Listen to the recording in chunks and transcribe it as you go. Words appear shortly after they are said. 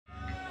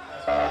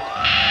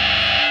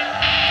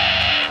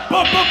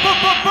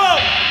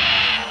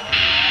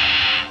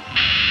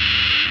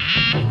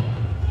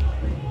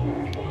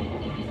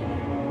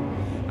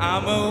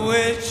I'm a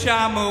witch,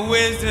 I'm a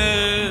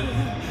wizard.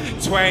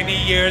 20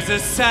 years a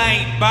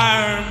saint,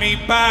 burn me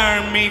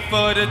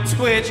for the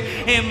twitch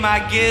in my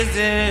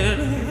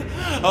gizzard.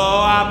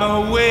 Oh, I'm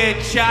a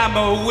witch, I'm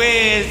a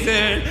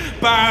wizard.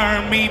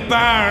 Burn me,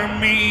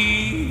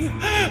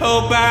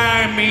 oh,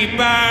 burn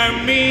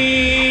me.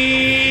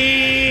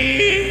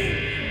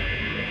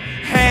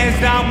 Hands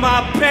down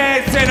my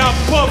pants and I'm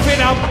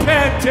puffing, I'm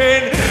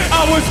panting.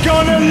 I was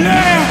gonna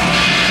laugh,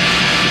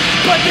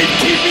 but they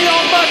keep me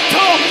on my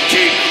tongue.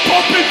 Keep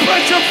pumping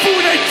pressure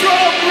through the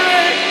drum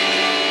ring.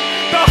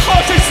 The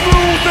harshest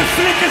rules, the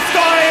slickest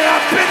style.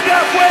 I've been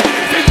that way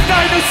since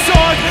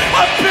dinosaurs.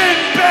 I've been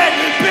bad,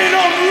 been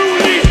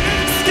unruly.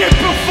 Skip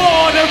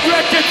before the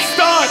record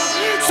starts.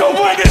 So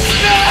when it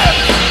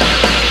snaps,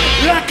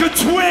 like a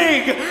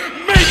twig,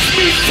 makes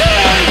me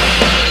sing.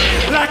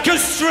 Like a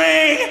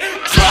string,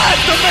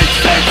 tries to make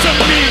sense of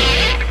me.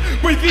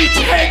 With each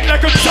head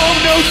like a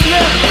toenail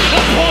slip,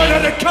 a point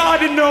of the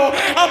cardinal.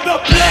 I'm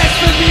the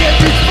blasphemy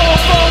every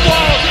 4-4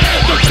 wall.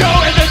 The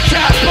goat in the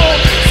chapel,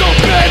 so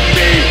bend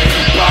me,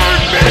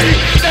 burn me.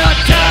 Now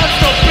time's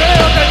to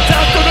build and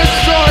time to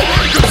destroy.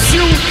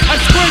 Consume, I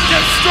squint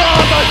and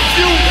strong. I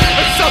fume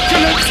a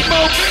succulent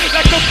smoke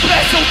like the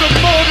flesh of the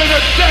mold of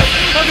the death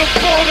of the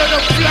bolt of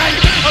the flank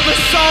of the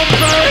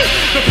songbird.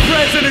 The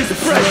present is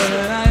fresh.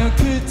 I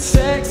could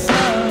text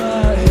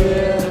out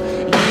here,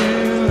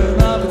 you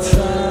another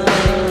time.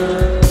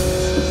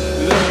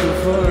 Looking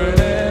for an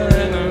air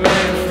in the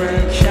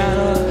mainframe,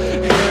 cannot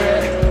hear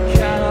it,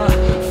 cannot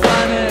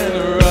find it in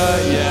the rut.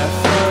 Yeah,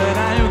 feeling I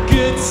have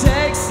good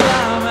text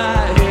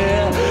out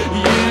here,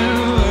 you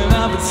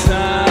another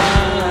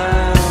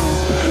time.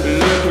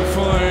 Looking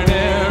for an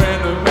air in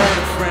the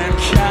mainframe,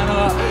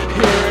 cannot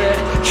hear it,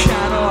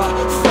 cannot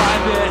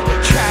find it,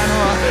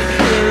 cannot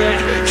hear it,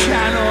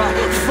 cannot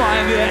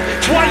find it.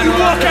 Why you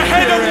walk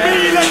ahead of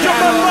me like you're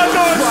my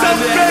mother or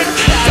something?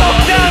 Talk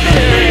down to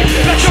me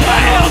like you're my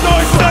elder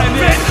or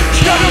something.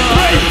 Gotta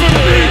pray for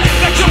me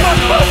like you're my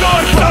mother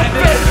or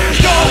something.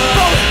 You're a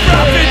false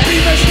prophet, be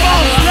the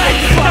false light.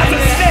 Not the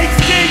snake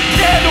skin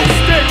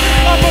candlestick.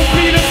 I'ma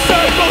be the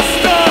circle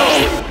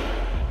stone,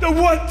 the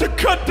one to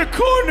cut the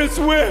corners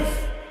with.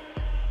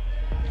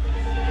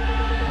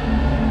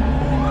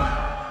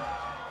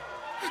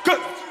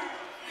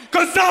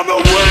 Cause I'm a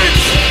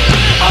witch,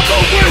 I'm a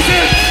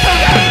wizard. I'm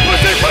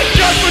apples in my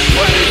judgment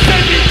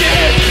 27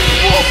 years.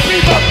 Won't be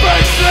my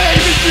first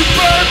slave if you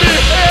burn me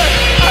here.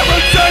 I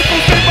run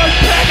circles in my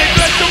panic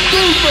like the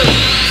movers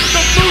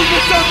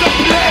of the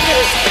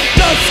planet.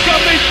 Dust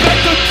coming back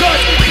to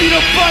dust, be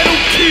the final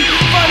key,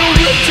 final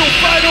ritual,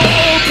 final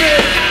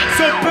orbit.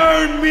 So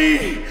burn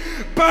me,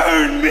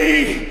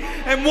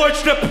 and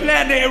watch the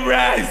planet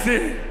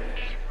rising.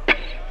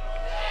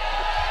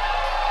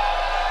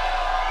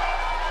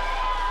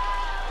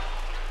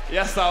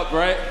 Yes,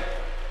 Outbreak.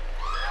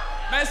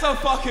 Make some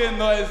fucking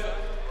noise.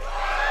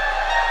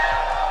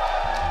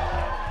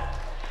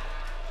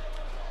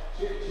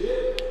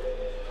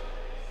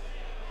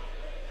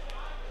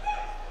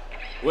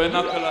 We're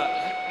Nukuluk.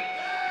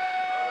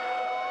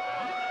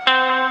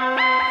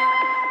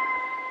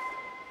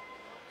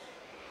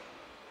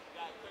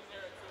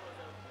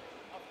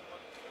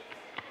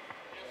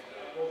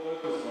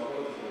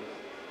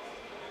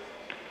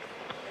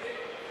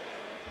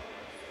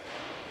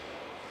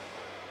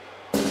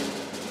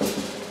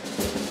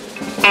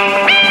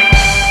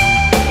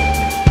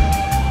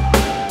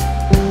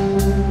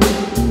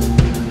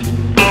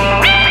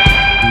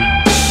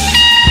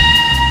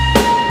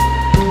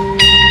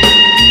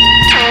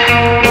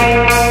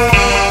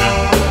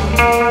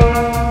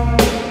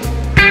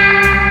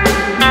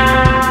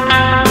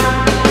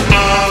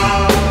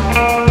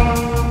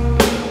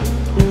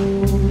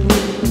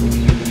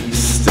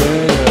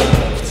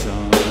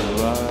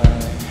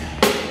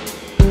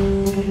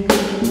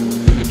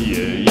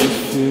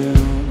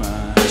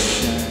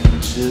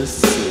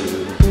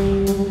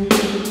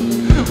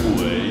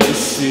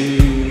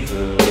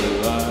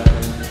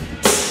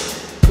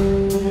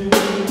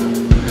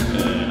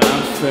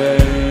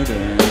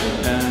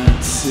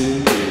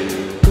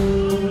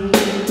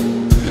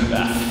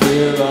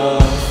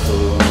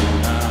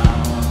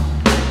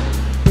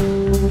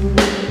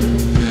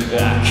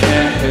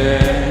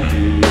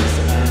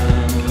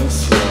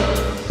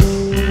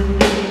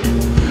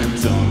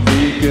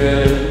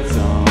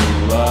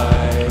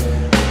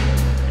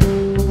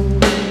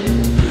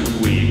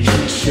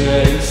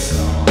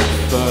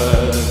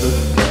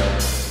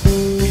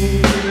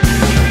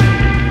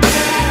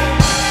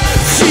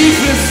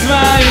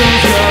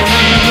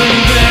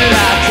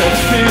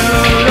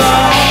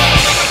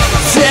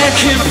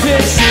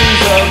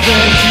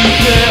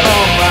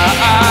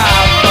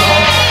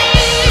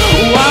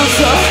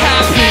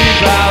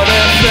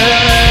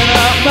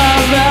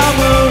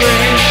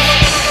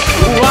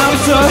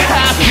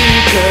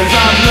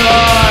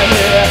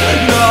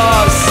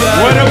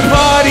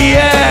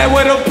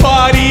 Where the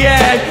party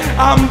at?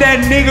 I'm that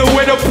nigga nigga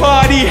with a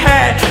party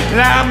hat.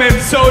 Lime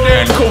and soda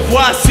and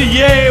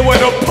Courvoisier, where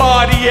the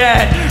party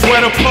at?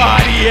 Where the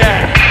party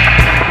at?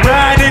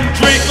 Ride and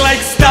drink like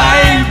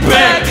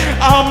Steinbeck.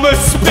 I'ma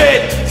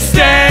spit,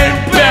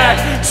 stand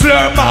back.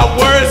 Slur my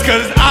words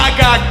cause I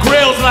got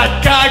grills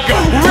like I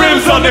got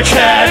rims on the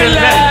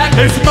Cadillac.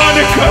 It's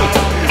Monica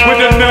with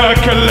a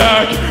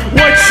Nukuluk.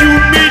 What you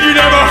mean you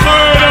never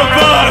heard of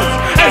us?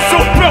 Elles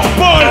sont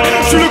purple,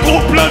 j'suis le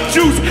gros plein de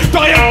juice. T'as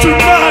rien que tu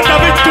mates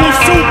avec ton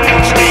soupe.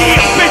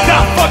 J'tire,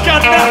 pétard, fuck un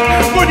nappe.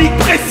 Monique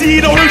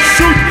précis dans le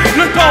shoot.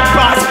 Le temps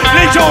passe,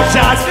 les gens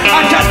jassent.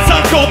 À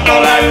 4,50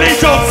 dans la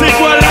légende, c'est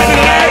quoi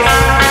l'adresse?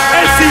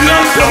 Et si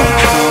London.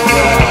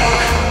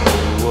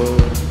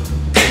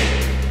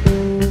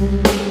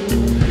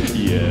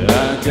 Yeah, I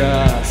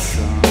got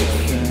some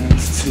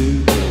things to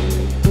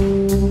do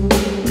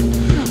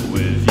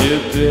with your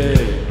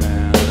big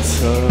man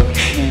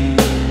talking,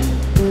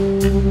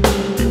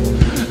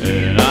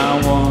 and I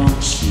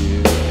want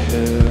you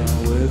here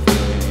with me.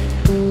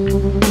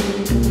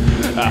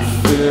 I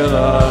feel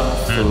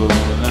awful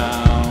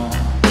now.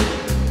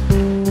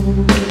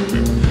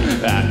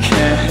 I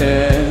can't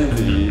hear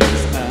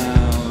these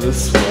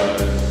endless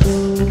words.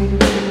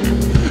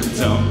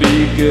 Don't be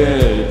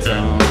good,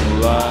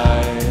 don't lie.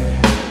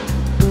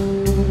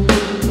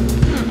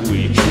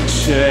 We can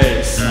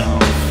chase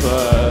some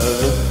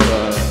further.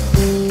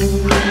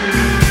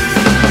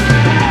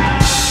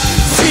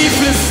 Teeth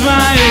and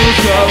smiles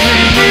are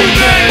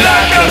moving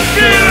like I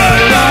feel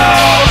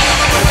alone.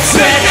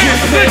 Taking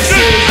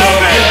pictures of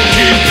it,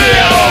 keep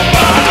it on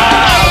my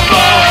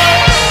iPhone.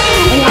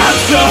 I'm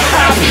so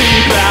happy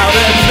about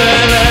it,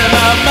 filling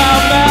up my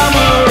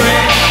memory.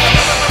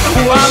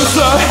 I'm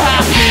so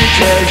happy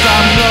cause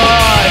I'm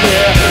not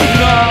here,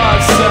 not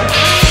so.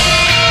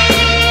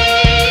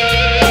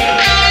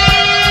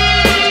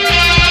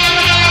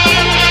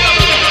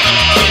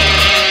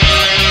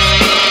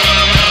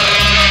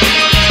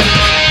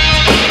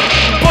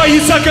 Boy, you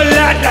suck a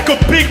lot like a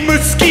big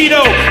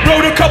mosquito.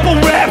 Wrote a couple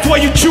raps while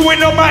you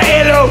chewing on my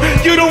earlobe.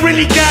 You don't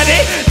really got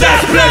it,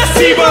 that's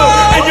placebo.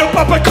 And your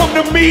papa come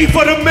to me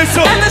for the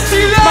missile.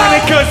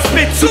 Monica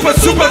spit super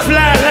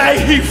fly like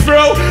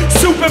Heathrow.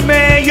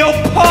 Superman, your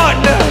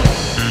partner.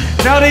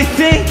 Now they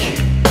think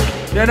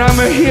that I'm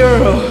a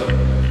hero.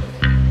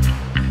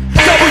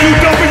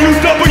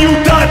 www.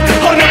 Hard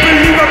to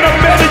believe I'm not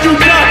better you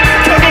not.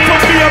 Camera for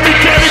me, I'm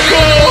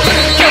mechanical.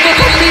 Camera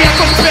for me, I'm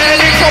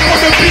compelling. Come on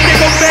the beat, they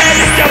go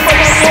manic. Camera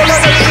for all of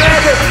the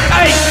planet.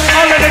 Ay,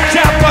 all of the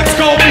Diplock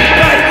call me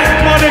back.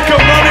 Monica,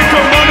 Monica,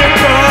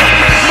 Monica.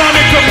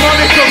 Monica,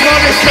 Monica,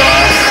 Monica.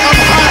 I'm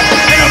hot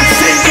and I'm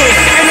single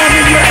and I'm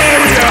in your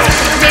area.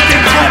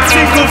 Making hot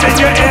singles in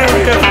your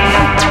area.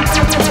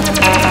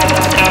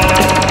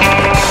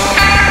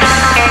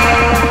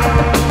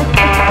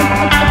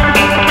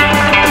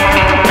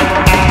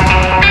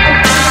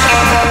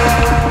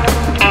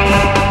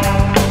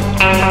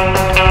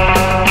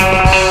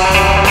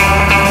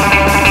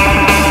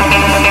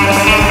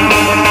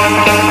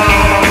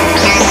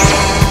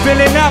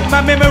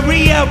 My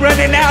memory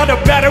running out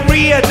of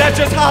battery. That's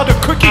just how the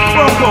cookie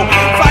crumble.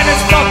 Fine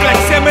as fuck like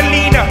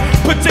semolina.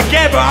 Put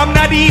together, I'm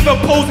not even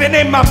posing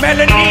in my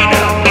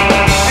melanina.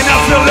 And I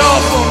feel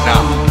awful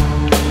now.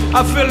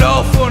 I feel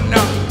awful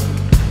now.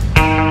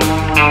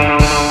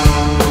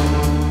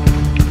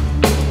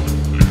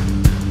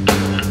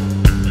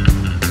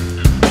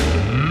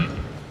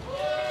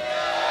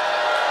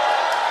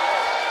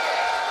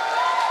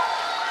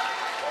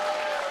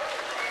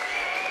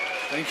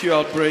 Thank you,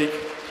 Outbreak.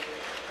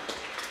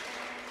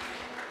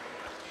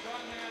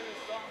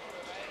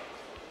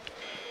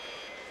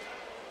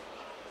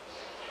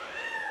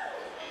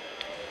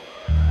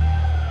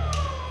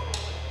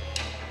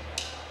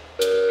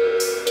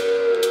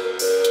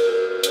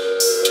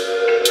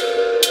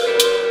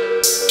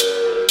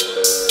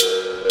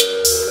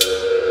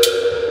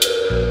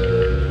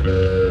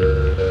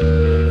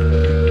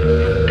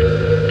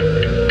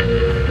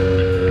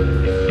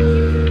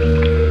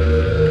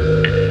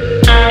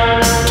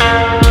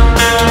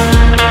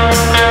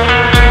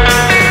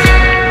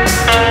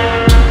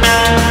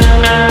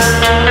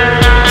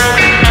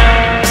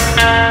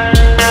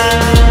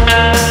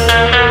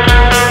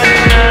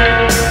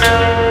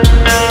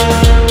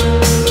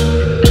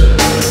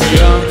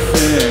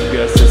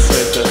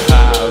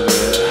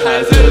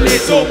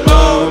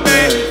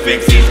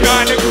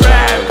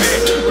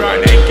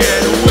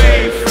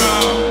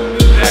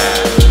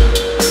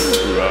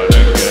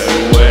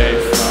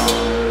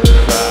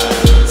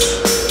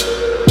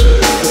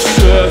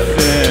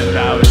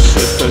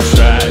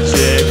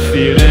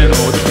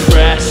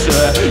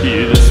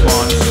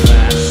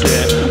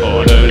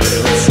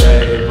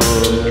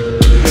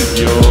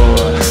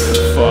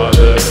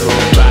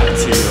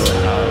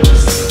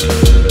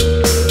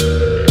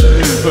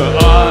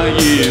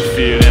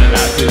 Feeling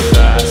like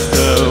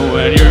disaster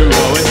when you're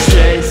always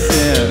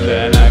chasing,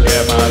 then I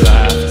get my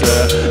laughter.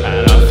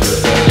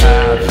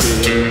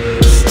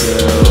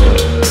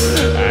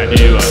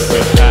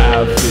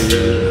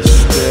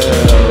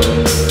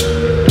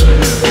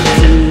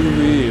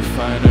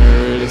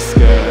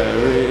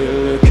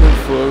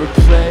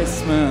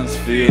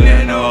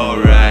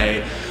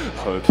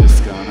 Hope it's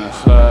gonna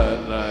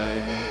hurt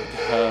like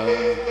hell.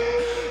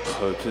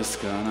 Hope it's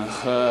gonna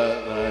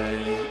hurt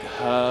like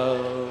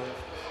hell.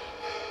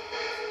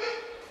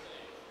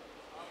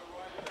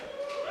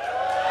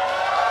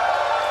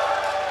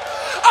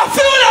 I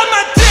feel like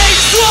my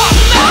day's up,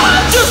 now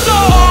I'm just so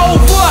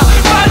over.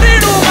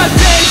 Finding all my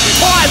days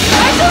hard,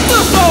 I just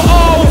feel so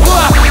over.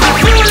 I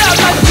feel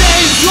like my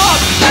day's up,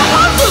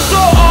 now I'm just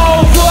so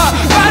over.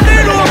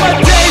 Finding all my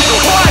days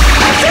hard,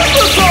 I just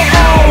feel so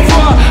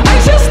over. I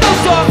just feel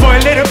so over. For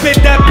a little bit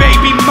that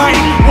baby might,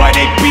 why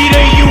they beat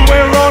her, you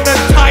were on a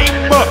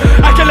timer.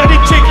 I can let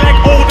it chick like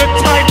all the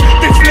time.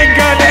 This fling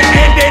gonna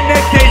end in a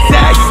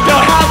disaster.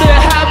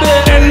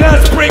 Habit, and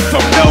let's break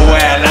from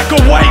nowhere like a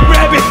white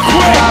rabbit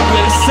quick.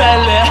 sell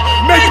it.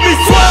 Make me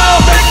swell,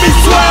 make me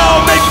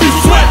swell, make me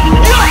sweat.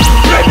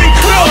 Make me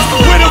close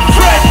with a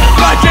friend,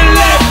 by your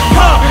left,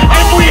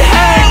 and we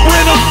hang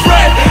with a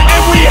friend,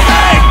 and we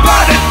hang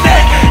by the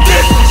neck.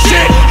 This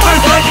shit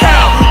hurts like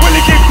hell. Will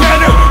it get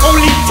better?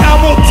 Only time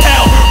will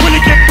tell. Will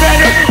it get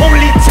better?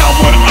 Only time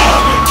will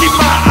keep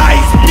my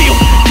eyes peeled,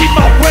 keep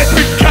my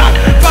weapon cocked.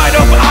 Fight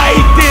up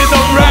ideas,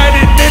 I'm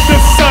riding in the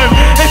sun.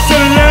 It's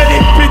a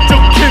learning bit to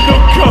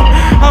kindle come.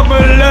 I'm a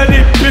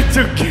learning bit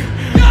to kill.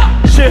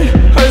 Shit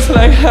hurts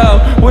like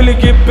hell. Will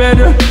it get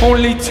better?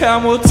 Only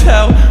time will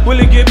tell. Will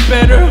it get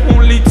better?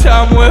 Only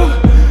time will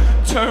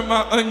turn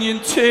my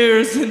onion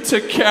tears into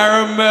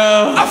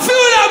caramel. I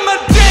feel like my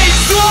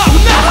day's up,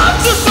 now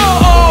I'm just so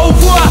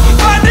over.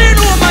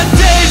 Finding all my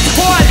days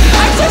hard,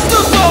 I just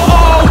feel so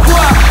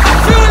over. I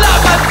feel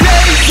like my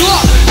day's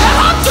up,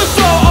 now I'm just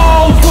so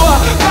over.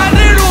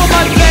 Finding all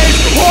my days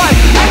hard,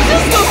 I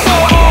just feel so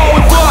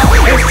over.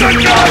 It's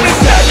another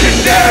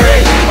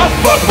secondary. I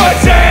fuck my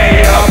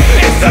day up.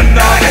 It's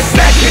another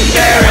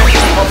secondary.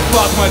 I'll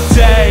fuck my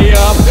day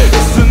up.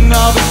 It's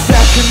another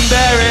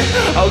secondary.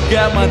 I'll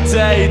get my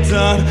day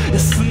done.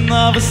 It's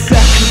another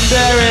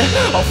secondary.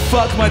 I'll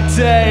fuck my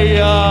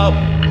day up.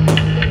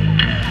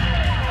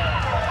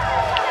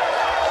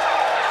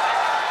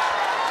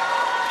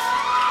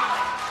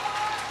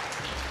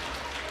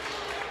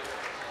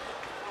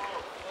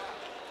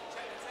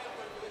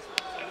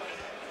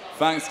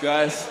 Thanks,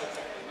 guys.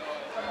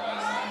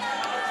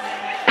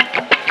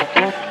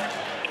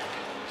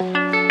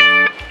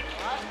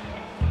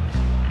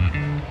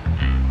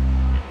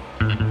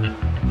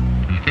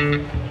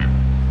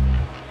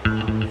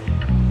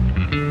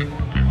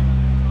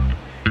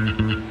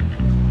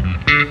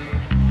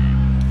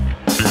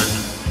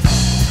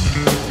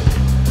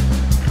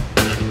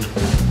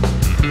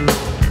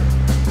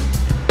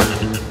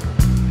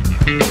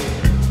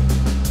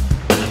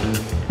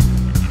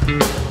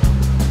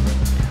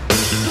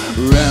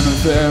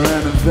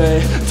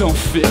 Renovate, don't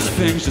fix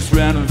things, just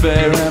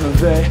renovate.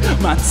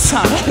 My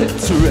time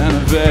to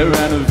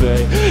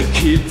renovate.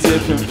 Keep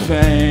dipping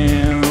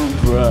paint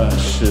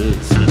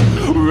brushes.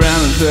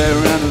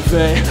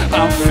 Renovate.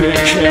 I'm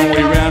thinking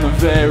we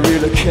renovate,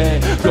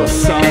 relocate. Go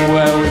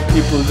somewhere with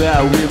people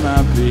that we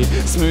might be.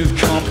 Smooth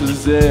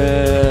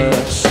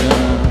composition.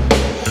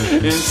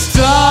 In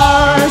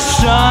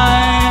starshine,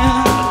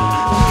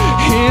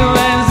 he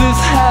lays his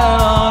head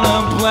on a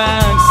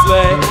blank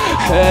slate.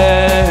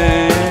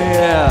 Hey,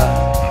 yeah.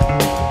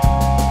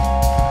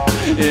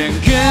 In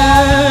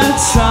good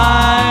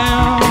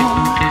time,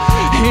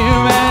 he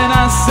may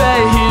not say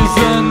he's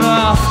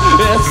enough.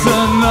 It's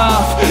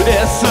enough.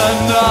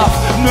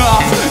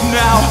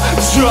 Now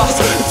just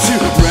to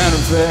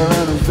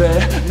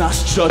renovate.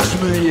 Nice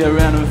judgment, yeah,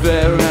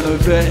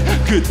 renovate.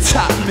 Good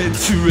timing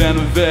to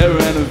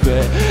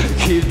renovate.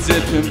 Keep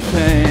dipping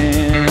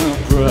paint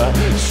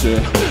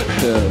brushes.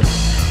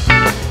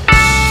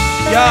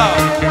 Yo.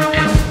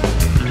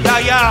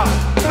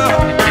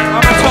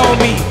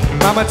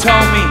 Mama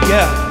told me,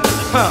 yeah.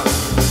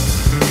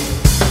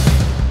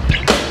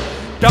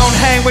 Don't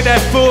hang with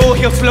that fool,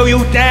 he'll slow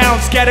you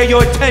down, scatter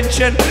your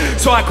attention.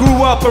 So I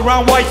grew up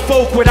around white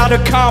folk without a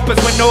compass,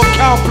 with no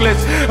accomplice.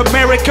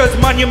 America's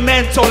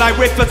monumental, I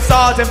rip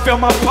facades and fill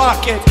my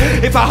pockets.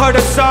 If I heard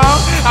a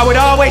song, I would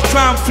always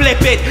try and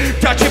flip it.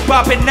 Touch it,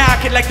 pop it,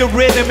 knock it like the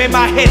rhythm in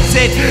my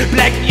headset.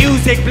 Black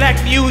music,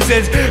 black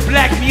muses,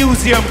 black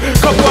museum.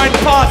 Couple and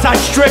parts, I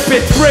strip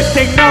it,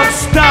 thrifting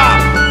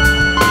non-stop.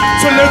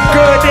 To look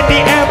good in the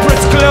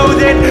empress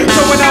clothing.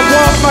 So when I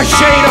walk my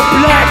shade of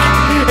black,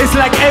 it's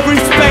like every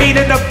spade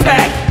in the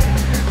pack.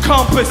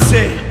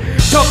 Composite.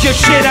 Talk your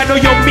shit, I know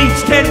your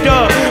meat's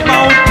tender.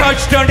 My own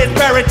touch turned this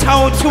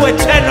baritone to a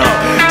tenor.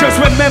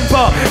 Just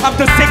remember, I'm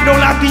the signal,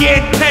 I'm the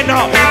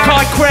antenna.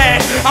 Car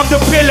crash, I'm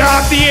the pillar,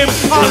 I'm the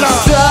Impala.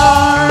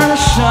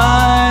 Starshine,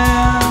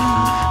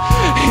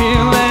 he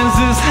lays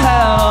his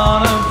head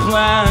on a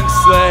blank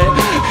slate.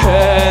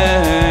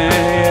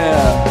 Hey,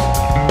 yeah.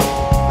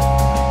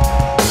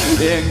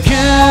 In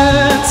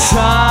good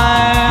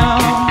time,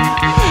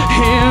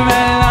 he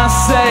may not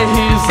say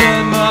he's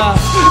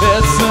enough.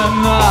 It's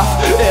enough.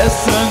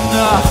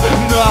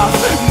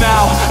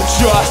 Now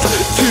just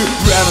to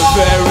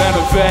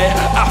renovate.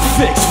 I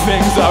fix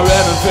things, I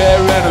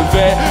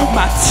renovate.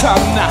 My time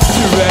not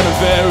to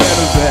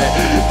renovate.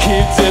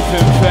 Keep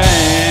dipping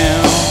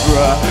paint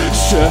brush.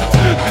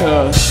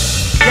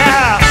 Cause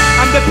yeah,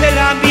 I'm the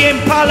pillar, I'm the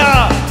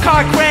impala.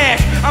 Car crash,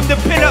 I'm the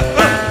pillar,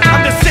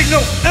 I'm the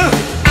signal,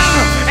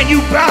 and you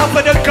bow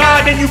for the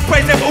God and you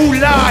praise him, ooh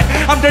Lord.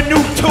 I'm the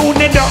new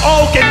tune in the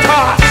old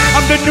guitar.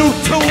 I'm the new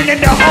tune in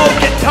the old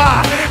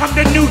guitar. I'm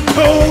the new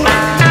tune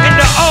in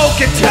the old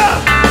guitar.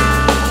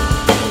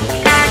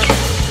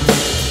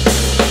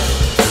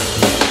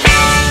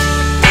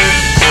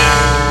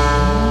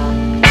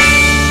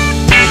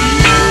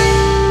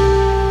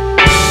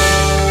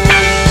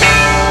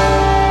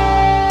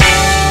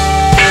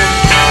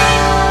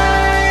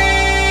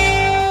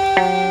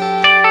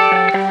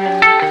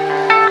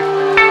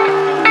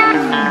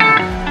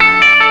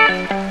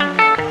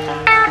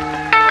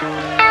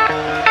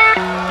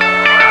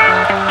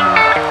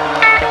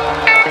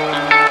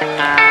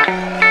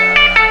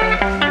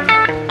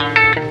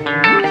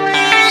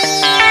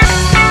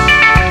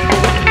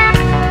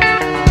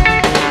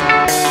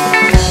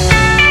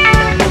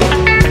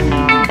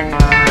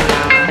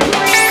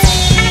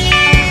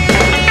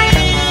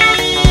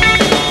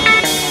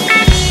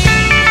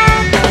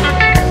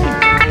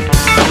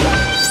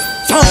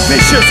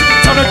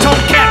 Turn a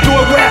tomcat to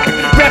a rap,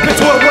 rap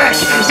into a whack,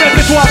 rap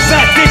into a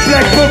fat, big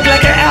black book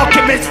like an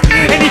alchemist.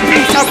 Any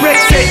beats I wreck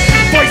it,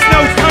 voice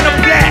notes turn to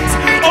blacks.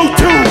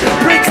 O2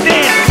 breaks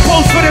in,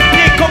 pose for the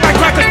dick on my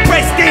crackers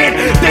pressed in.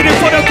 Did it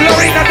for the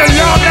glory, not the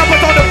love, that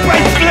was on the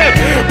brace flip.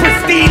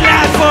 Pristine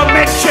lines for a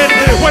mention,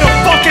 where the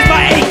fuck is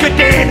my anchor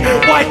then?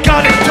 White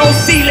God is no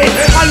ceiling,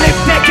 I live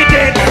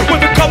decadent,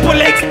 with a couple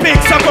legs big,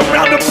 up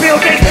around the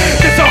building.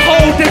 It's a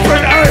whole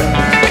different earth,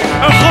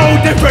 a whole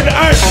different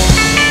earth.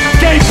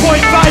 Game point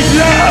 5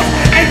 love,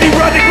 and they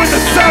running with the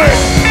serve.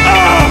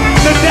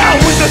 The now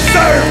with the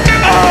serve.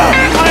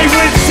 I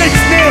win 6-0,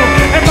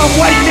 and my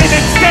white linen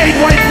stayed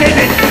white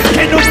linen.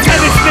 Ain't no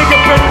tennis nigga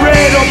but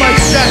red on my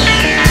chest.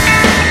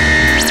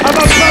 I'm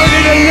a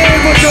burning a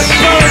label, just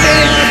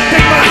burning.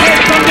 Take my head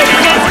from the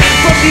bus,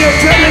 from the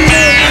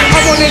adrenaline. I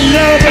wanna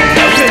love but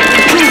nothing,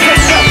 lose for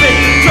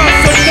nothing,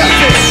 trust for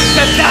nothing.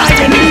 To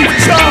die and leave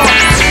charge,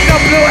 now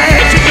blow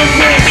edge in the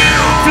ring,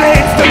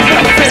 flames to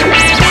nothing.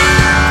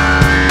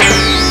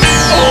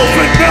 All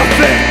for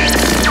nothing.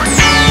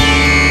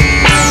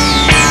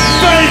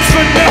 Thanks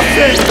for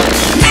nothing.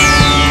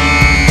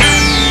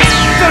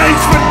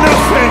 Thanks for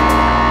nothing.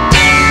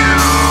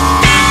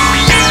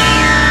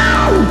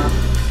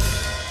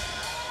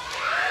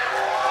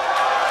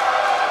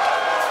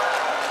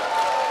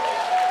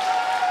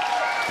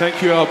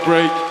 thank you,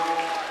 Outbreak.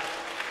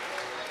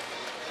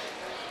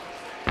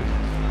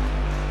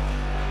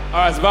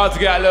 Alright, it's about to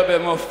get a little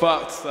bit more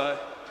fucked, so.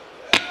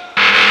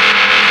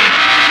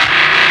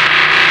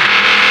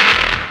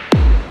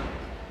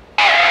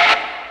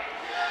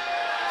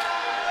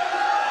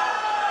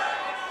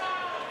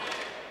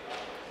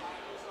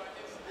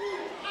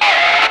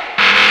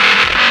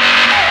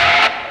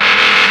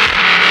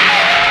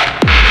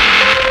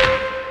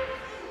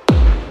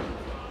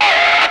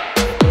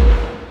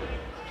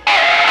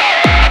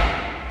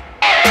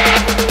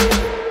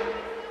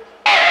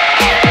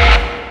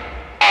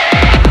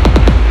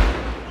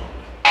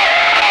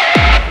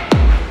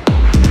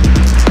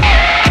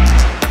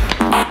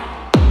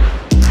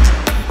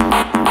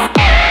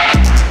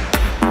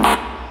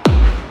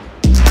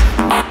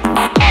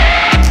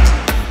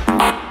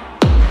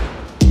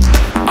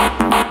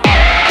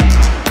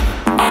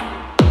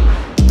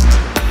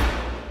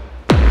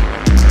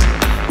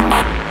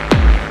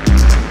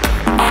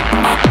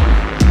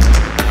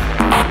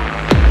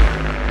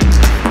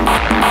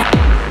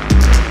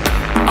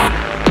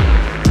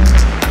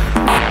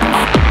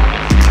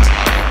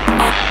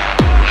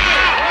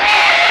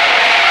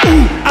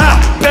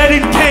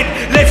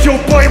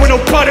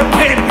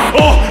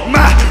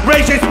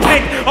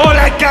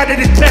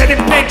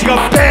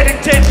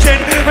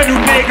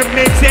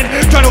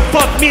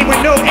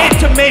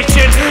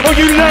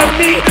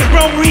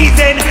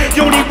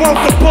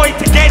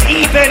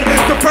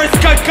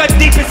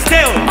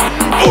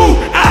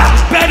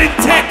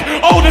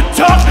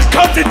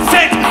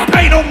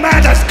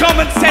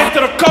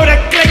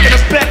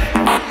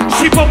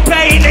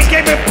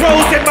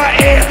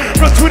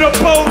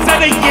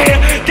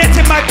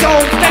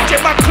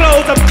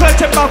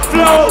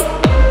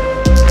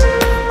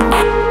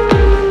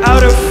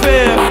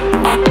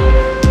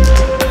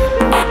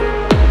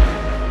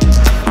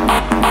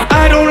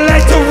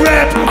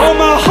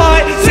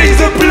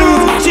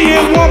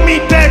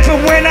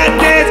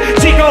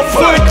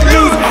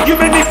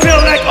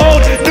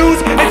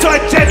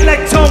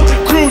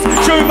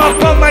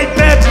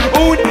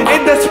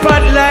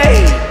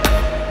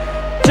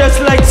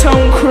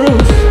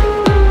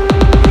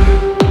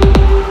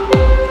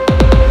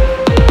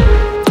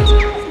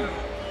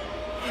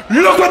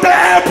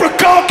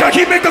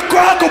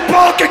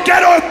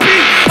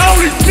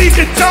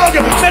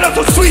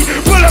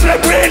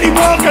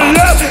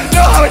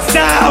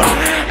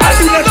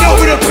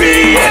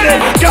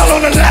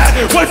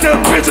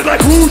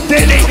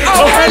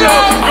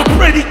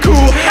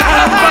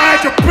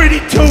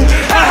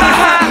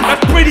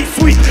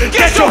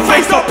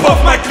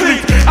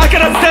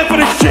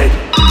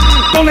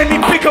 Don't let me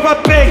pick up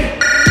my bait.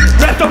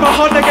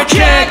 hard like a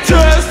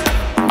cactus.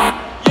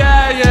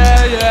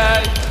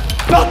 Yeah.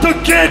 About to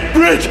get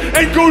rich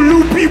and go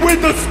loopy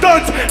with the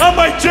stunts. I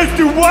might just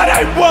do what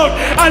I want.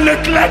 I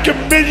look like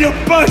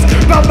 $1,000,000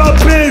 about my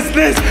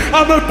business.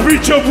 I'm a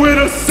preacher with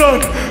a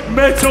son.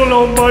 Metal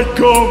on my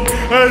gum,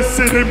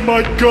 acid in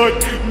my gut,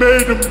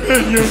 made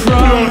 $1,000,000+.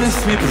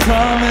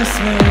 Promise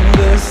me,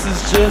 this is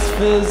just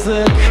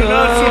physical. And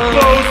I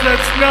suppose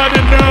that's not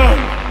enough.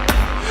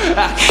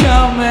 I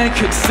can't make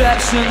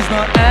exceptions,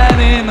 not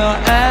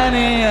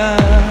any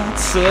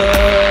at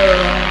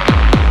all.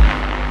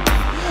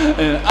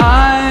 And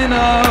I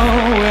know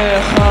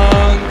we're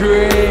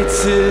hungry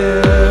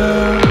too.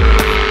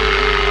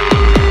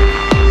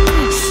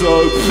 So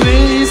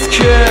please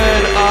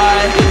could I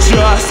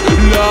just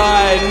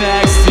lie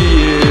next to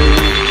you?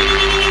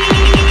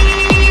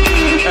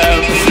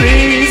 And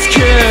please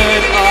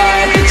could I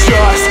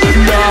just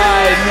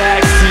lie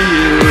next to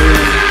you?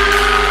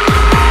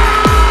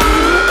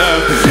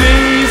 And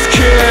please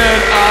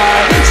could I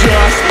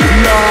just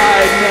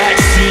lie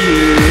next to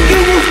you? You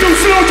move too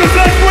slow just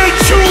like when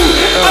you.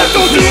 I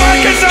told you I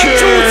cannot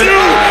choose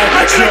you.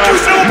 I cannot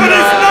choose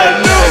nobody's not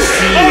new.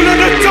 All of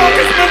the talk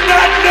is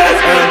monotonous.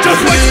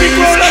 Just watch me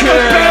grow like a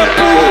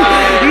bamboo.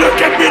 Look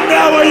at me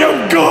now, I am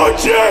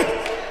gorgeous.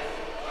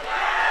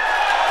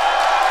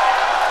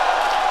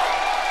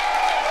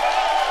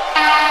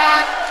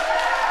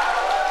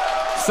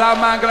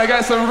 Soundman, can I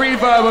get some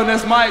reverb on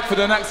this mic for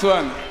the next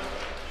one?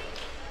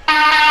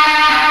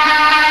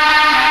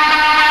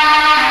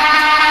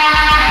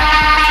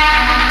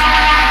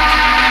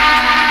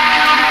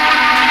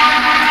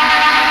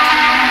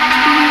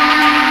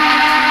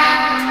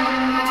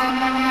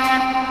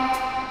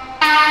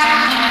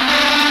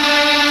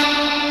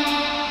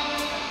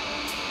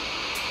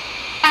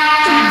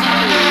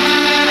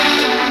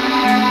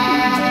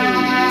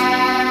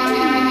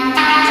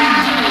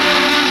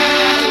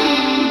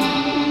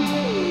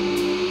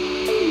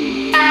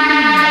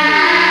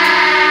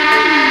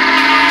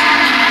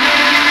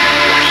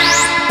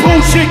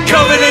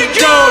 Covered in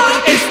gold,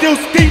 it's still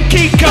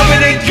stinky,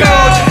 covered in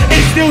gold.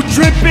 It's still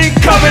dripping,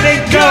 covered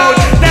in gold.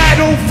 That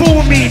don't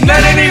fool me,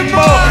 not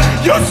anymore.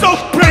 You're so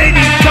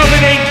pretty,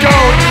 covered in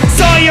gold.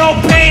 Saw your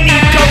penny,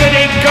 covered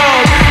in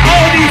gold.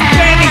 All these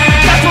pennies,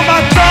 that's what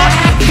my thought.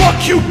 Fuck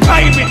you,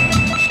 payment.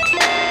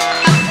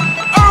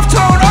 Earth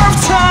tone.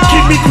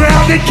 Keep me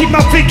grounded, keep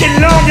my thinking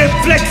long and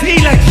flex me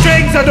like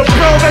strings on the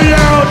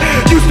provolone.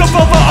 Used to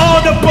over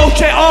all the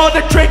bullshit, all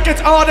the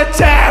trinkets, all the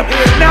time.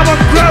 Now I'm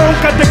grown,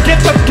 got the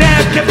gift of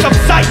gab, gift of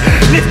sight.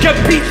 Lift your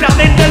beats out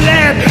in the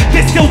land.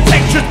 This still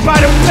textures by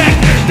the pack.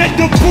 Then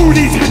the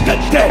booties hit the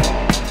deck.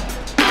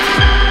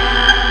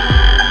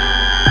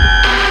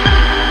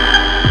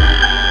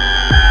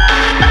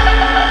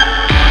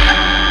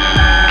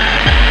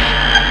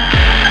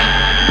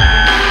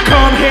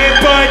 Come here,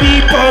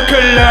 buddy,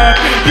 buckle up.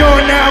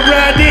 You're now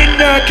riding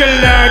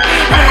Nukuluk.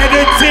 Had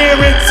a tear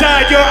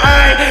inside your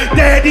eye.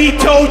 Daddy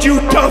told you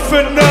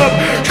toughen up.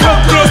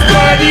 Come close,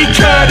 buddy,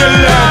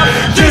 cuddle up.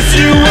 Just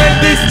you and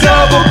this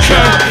double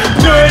cup.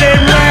 Put it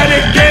right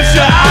against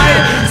your eye.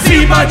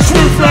 See my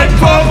truth like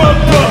Bubba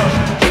Buck.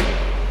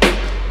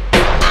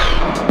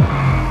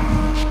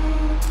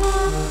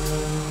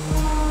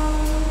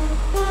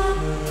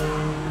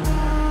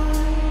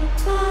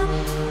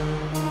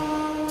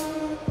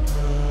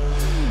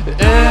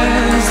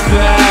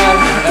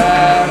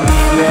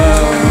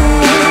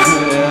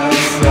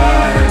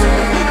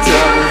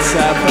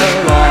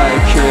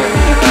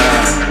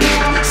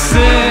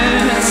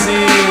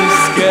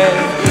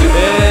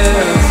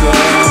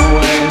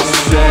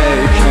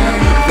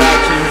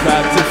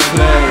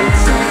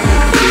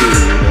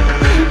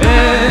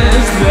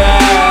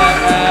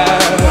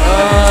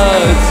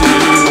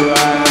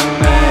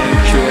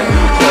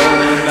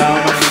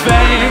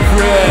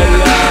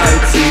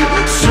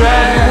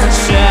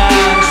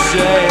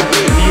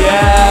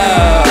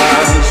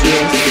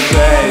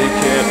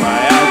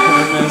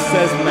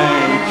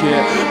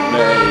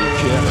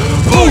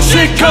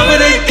 Bullshit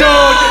covered in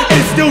gold,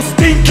 it's still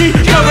stinky,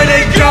 covered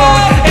in gold.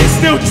 It's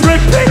still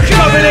dripping,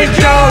 covered in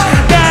gold.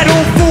 That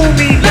don't fool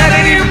me, not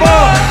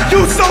anymore.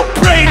 You so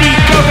pretty,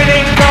 covered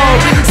in gold.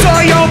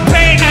 Saw your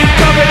painting,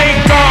 covered in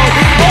gold.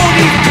 All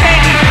these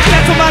pennies,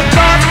 that's what my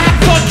thoughts.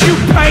 Fuck you,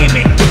 pay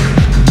me.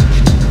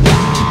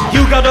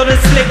 You got all the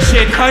slick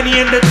shit, honey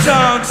in the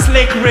tongue.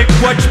 Slick Rick,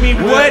 watch me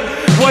what?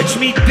 Watch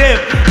me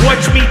dip,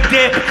 watch me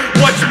dip.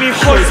 Watch me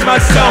hoist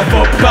myself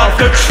about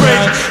the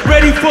trench.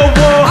 Ready for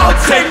war, I'll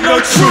take no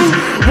truth.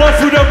 One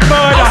for the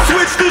murder, I'll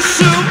switch the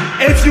shoe.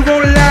 If you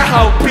gon' lie,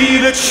 I'll be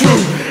the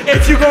truth.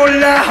 If you gon'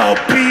 lie, I'll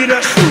be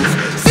the truth.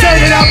 Said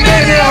it, I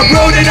meant it, I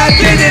wrote it, I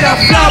did it. I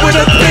fly with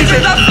a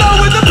vision, I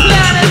flow with the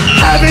planet.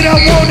 Have it, I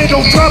want it,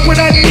 don't drop what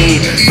I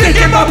need. Stick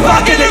in my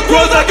pocket, it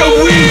grows like a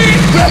weed.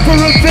 Rap for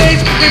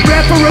revenge, and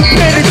rap for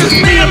repentance.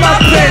 Just me and my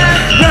pen.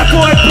 Rap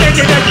for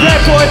opinion, and rap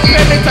for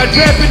independence. I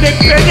rap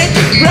independent,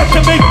 rap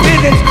to make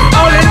business.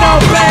 All in all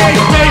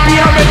bags, baby,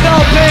 I'm an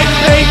all bag,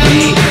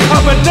 baby.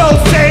 I'm a no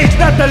sage,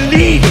 not the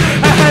lead.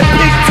 I had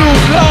big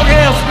tools, long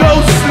hair, no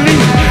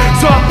sleep.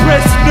 So I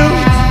press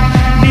snooze,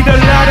 need a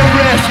lot of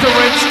rest.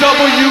 restaurants,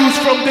 W's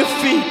from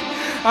defeat.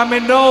 I'm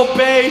an old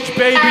beige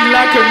baby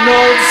like an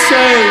old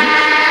saint.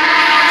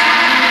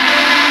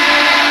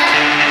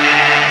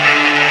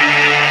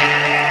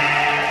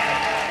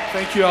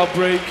 Thank you,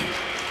 Outbreak.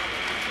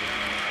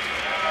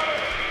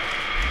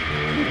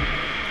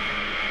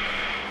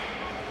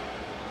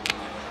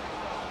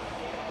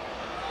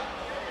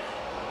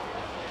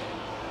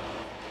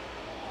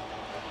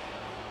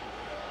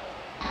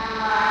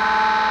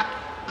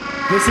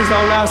 This is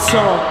our last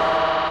song.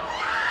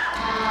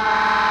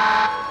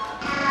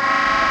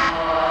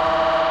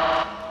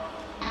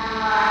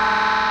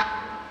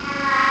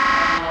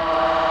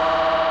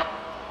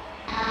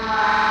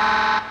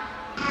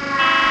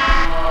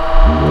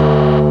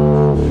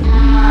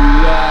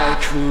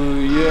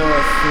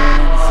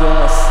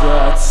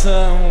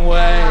 Certain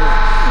way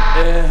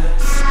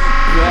it's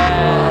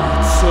better.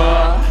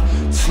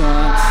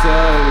 Time so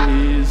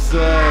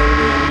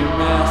easily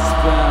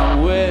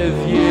misspent with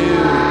you.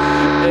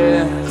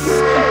 It's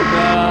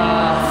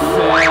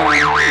nothing.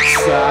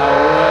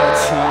 Sour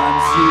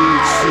times you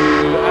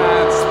chew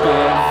and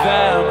spit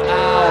them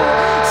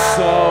out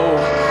so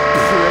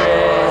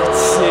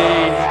pretty.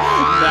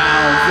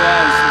 Now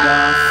there's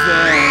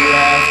nothing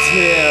left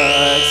here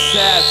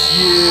except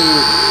you.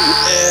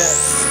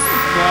 It's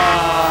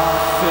nothing.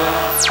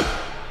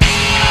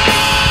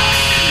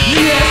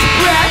 Yes,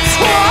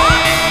 Bradshaw.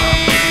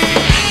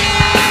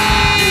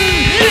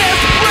 Yes,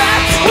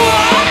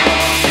 Bradshaw.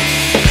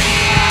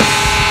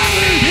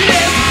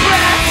 Yes,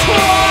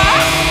 Bradshaw.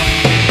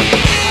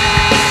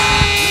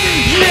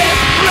 Yes,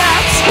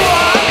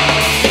 Bradshaw.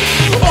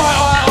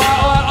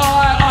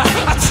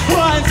 I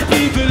try and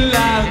speak the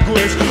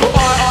language.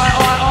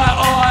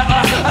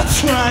 I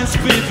try and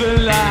speak the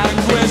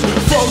language.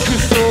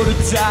 Focus all the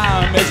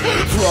damage.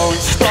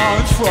 Throwing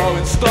stones.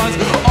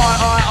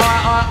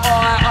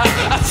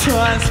 I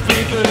try and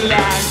speak the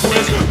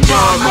language.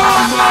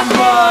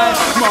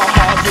 My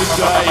heart is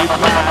a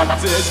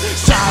bandage.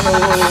 Shadow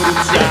all the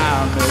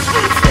damage.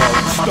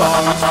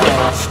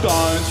 Throwing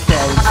stones.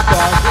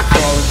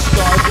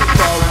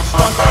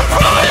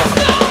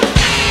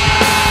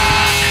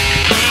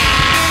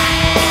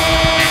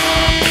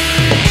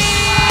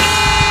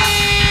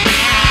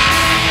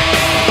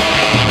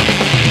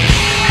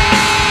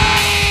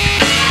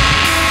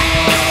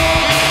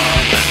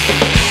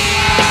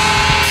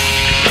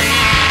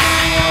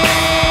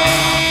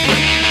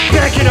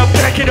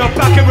 Back it up,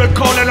 I can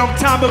recall a long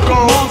time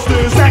ago.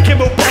 Monsters, back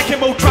him up,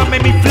 try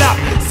make me flop.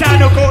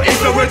 Sound go is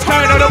the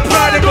return of the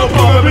prodigal.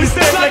 Probably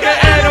step like an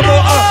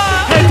animal,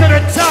 head to the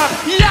top.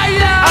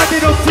 Yeah. I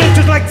did a flip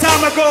just like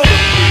time ago.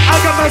 I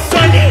got my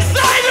sunnies.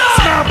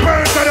 Smile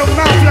burns out of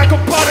mouth like a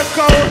pot of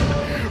gold.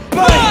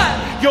 But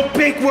your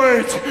big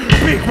words.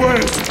 We're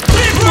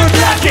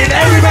blocking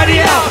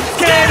everybody out.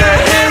 Scared of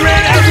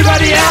hearing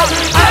everybody out.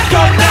 I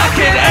go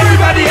knocking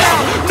everybody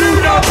out. Do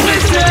no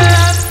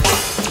prison.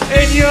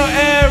 In your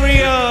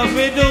area,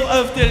 middle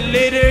of the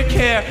litter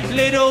care,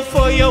 little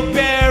for your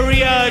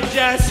barrier,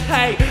 just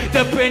hate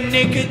the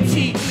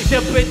benignity, the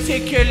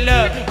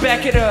particular.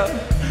 Back it up,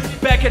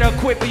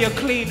 quit be a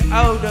clean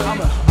odor.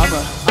 I'm a.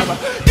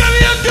 Give me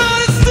a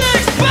gun and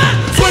 6 pack.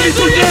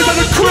 22 years on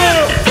the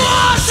crib.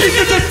 She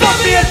can just fuck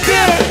me a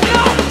dick.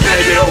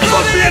 Baby, don't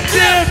fuck me a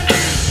dick.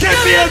 Give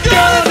me a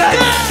gun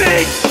and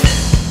 6.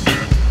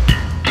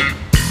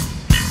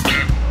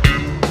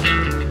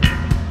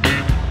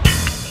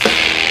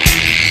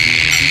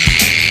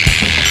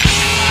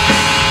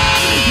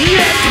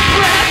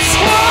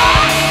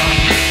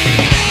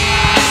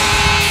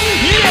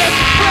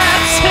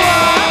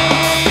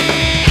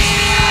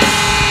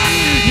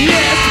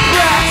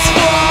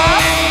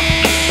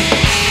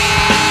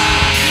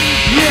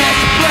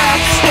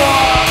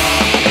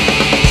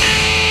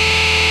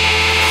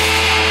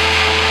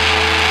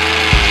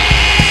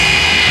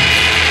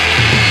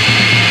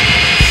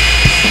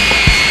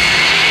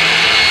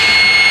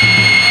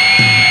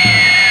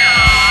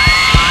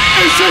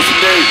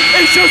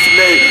 It's just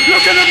me,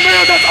 look in the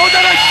mirror, that's all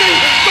that I see.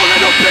 Don't let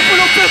no people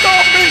no piss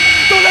off me.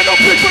 Don't let no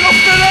people no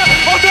fill up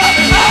on the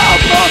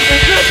album.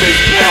 Let me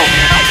spill,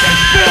 I can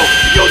spill.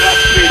 You're not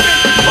speaking,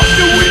 fuck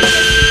the weed.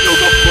 You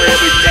go for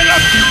everything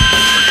I'm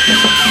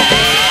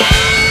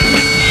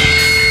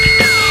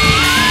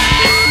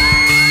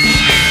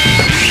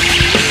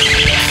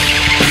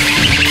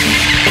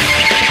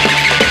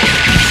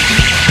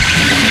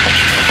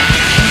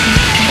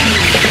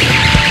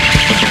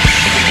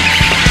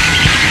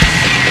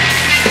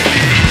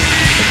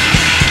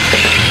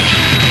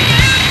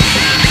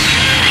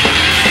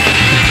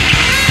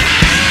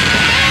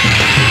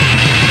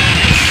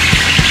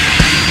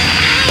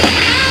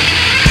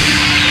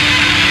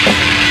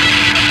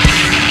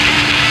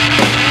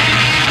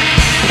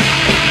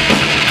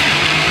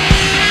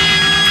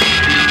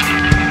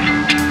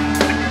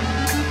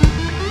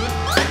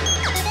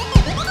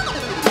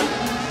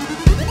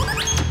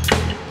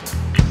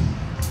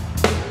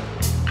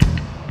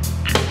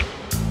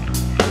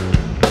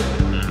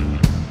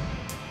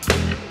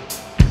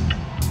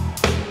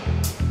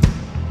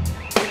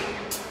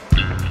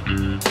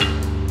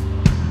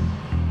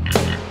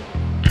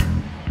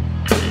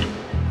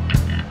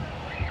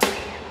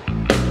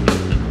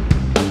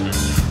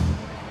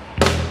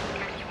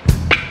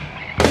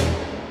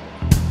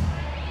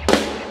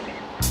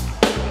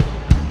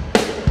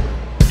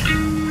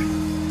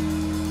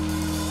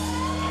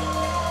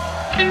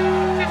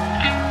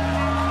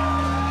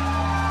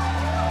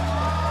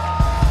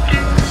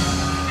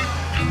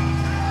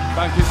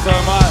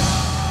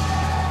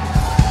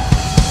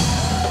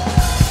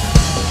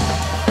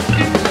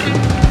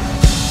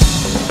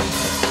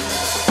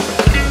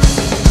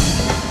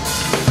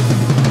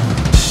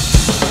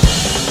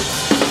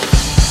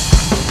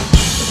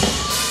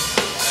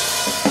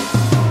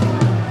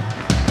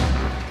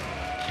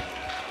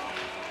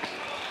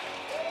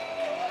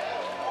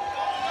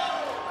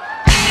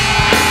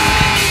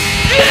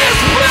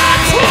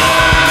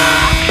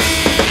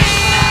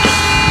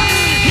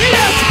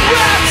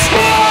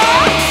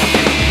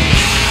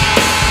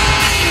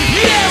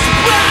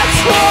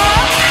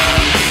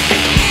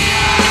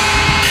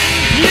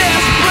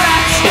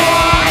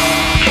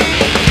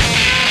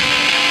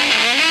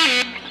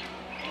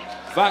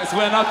Thanks,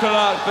 we're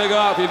Nukuluk. Big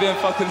up, you've been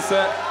fucking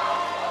sick.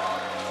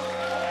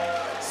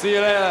 See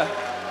you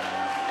later.